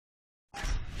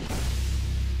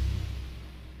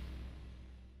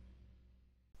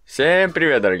Всем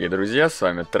привет, дорогие друзья, с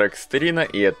вами TrexteriNo,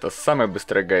 и это самые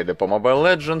быстрые гайды по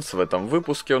Mobile Legends. В этом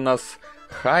выпуске у нас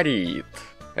Харит.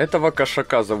 Этого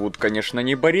кошака зовут, конечно,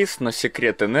 не Борис, но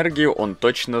секрет энергии он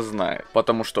точно знает.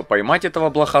 Потому что поймать этого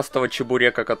блохастого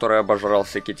чебурека, который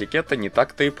обожрался китикета, не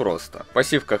так-то и просто.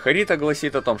 Пассивка Харита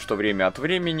гласит о том, что время от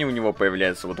времени у него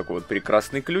появляется вот такой вот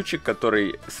прекрасный ключик,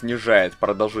 который снижает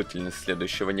продолжительность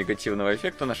следующего негативного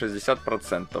эффекта на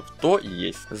 60%. То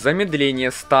есть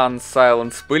замедление, стан,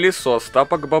 сайленс, пылесос,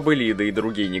 тапок бабы-лиды и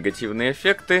другие негативные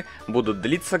эффекты будут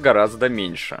длиться гораздо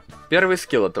меньше. Первый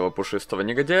скилл этого пушистого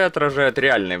негодяя отражает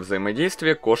реальное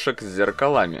взаимодействие кошек с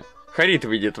зеркалами. Харит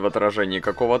видит в отражении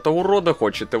какого-то урода,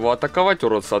 хочет его атаковать,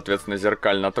 урод, соответственно,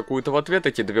 зеркально атакует в ответ,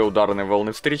 эти две ударные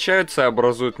волны встречаются и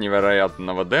образуют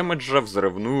невероятного дэмэджа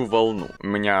взрывную волну.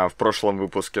 Меня в прошлом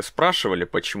выпуске спрашивали,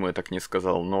 почему я так не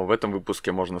сказал, но в этом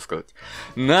выпуске можно сказать: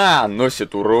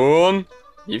 наносит урон,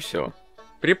 и все.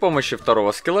 При помощи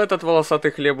второго скилла этот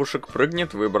волосатый хлебушек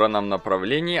прыгнет в выбранном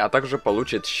направлении, а также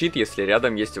получит щит, если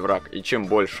рядом есть враг. И чем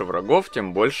больше врагов,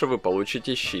 тем больше вы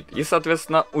получите щит. И,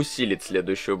 соответственно, усилит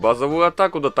следующую базовую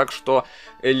атаку, да так, что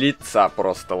лица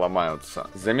просто ломаются.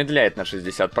 Замедляет на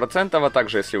 60%, а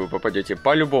также, если вы попадете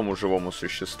по любому живому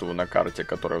существу на карте,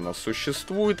 которая у нас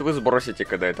существует, вы сбросите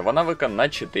КД этого навыка на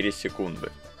 4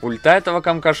 секунды. Ульта этого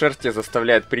комка шерсти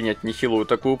заставляет принять нехилую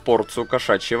такую порцию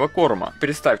кошачьего корма.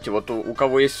 Представьте, вот у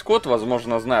кого есть скот,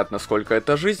 возможно, знают, насколько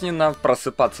это жизненно,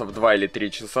 просыпаться в 2 или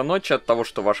 3 часа ночи от того,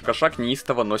 что ваш кошак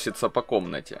неистово носится по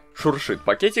комнате. Шуршит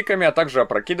пакетиками, а также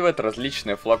опрокидывает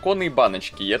различные флаконы и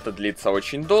баночки, и это длится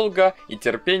очень долго, и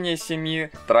терпение семьи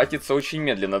тратится очень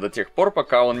медленно до тех пор,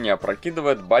 пока он не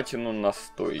опрокидывает батину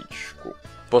настоечку.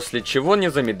 После чего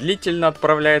незамедлительно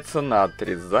отправляется на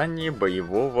отрезание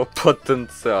боевого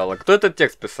потенциала. Кто этот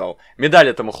текст писал? Медаль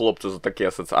этому хлопцу за такие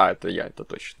ассоциации. А, это я, это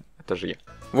точно. Это же я.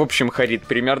 В общем, Харит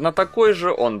примерно такой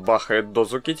же, он бахает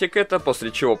дозу китикета,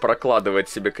 после чего прокладывает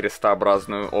себе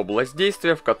крестообразную область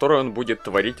действия, в которой он будет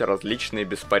творить различные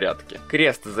беспорядки.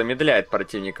 Крест замедляет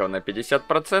противников на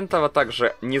 50%, а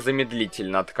также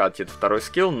незамедлительно откатит второй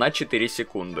скилл на 4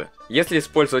 секунды. Если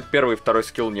использовать первый и второй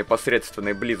скилл в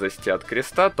непосредственной близости от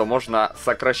креста, то можно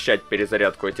сокращать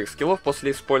перезарядку этих скиллов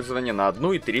после использования на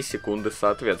 1 и 3 секунды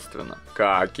соответственно.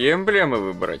 Какие эмблемы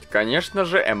выбрать? Конечно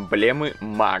же, эмблемы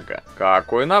мага.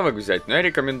 Какой навык взять? Ну, я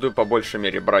рекомендую по большей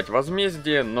мере брать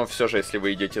возмездие, но все же, если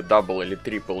вы идете дабл или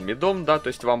трипл мидом, да, то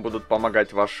есть вам будут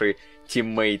помогать ваши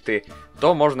тиммейты,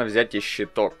 то можно взять и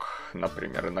щиток,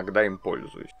 например, иногда им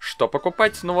пользуюсь. Что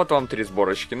покупать? Ну вот вам 3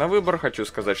 сборочки на выбор, хочу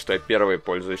сказать, что я первой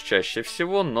пользуюсь чаще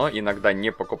всего, но иногда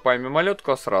не покупаю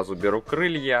мимолетку, а сразу беру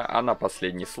крылья, а на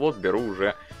последний слот беру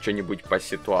уже что-нибудь по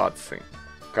ситуации.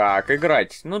 Как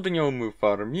играть? Ну, днем мы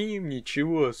фармим,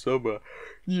 ничего особо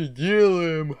не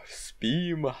делаем,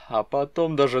 спим, а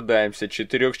потом дожидаемся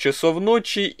 4 часов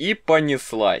ночи и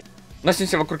понеслась.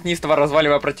 Носимся вокруг неистово,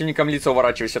 разваливая противникам лица,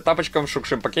 уворачиваемся тапочком,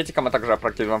 шукшим пакетиком, а также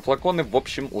опрокидываем флаконы, в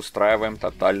общем, устраиваем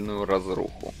тотальную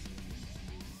разруху.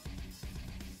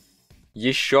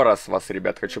 Еще раз вас,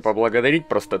 ребят, хочу поблагодарить,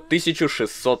 просто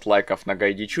 1600 лайков на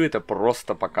гайдичу, это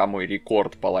просто пока мой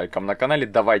рекорд по лайкам на канале,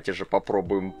 давайте же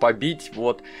попробуем побить,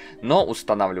 вот. Но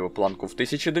устанавливаю планку в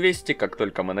 1200, как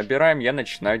только мы набираем, я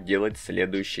начинаю делать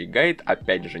следующий гайд,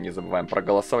 опять же не забываем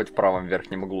проголосовать в правом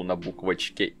верхнем углу на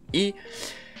буквочке И.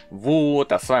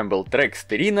 Вот, а с вами был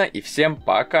TrexteriNo, и всем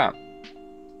пока!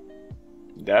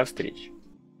 До встречи!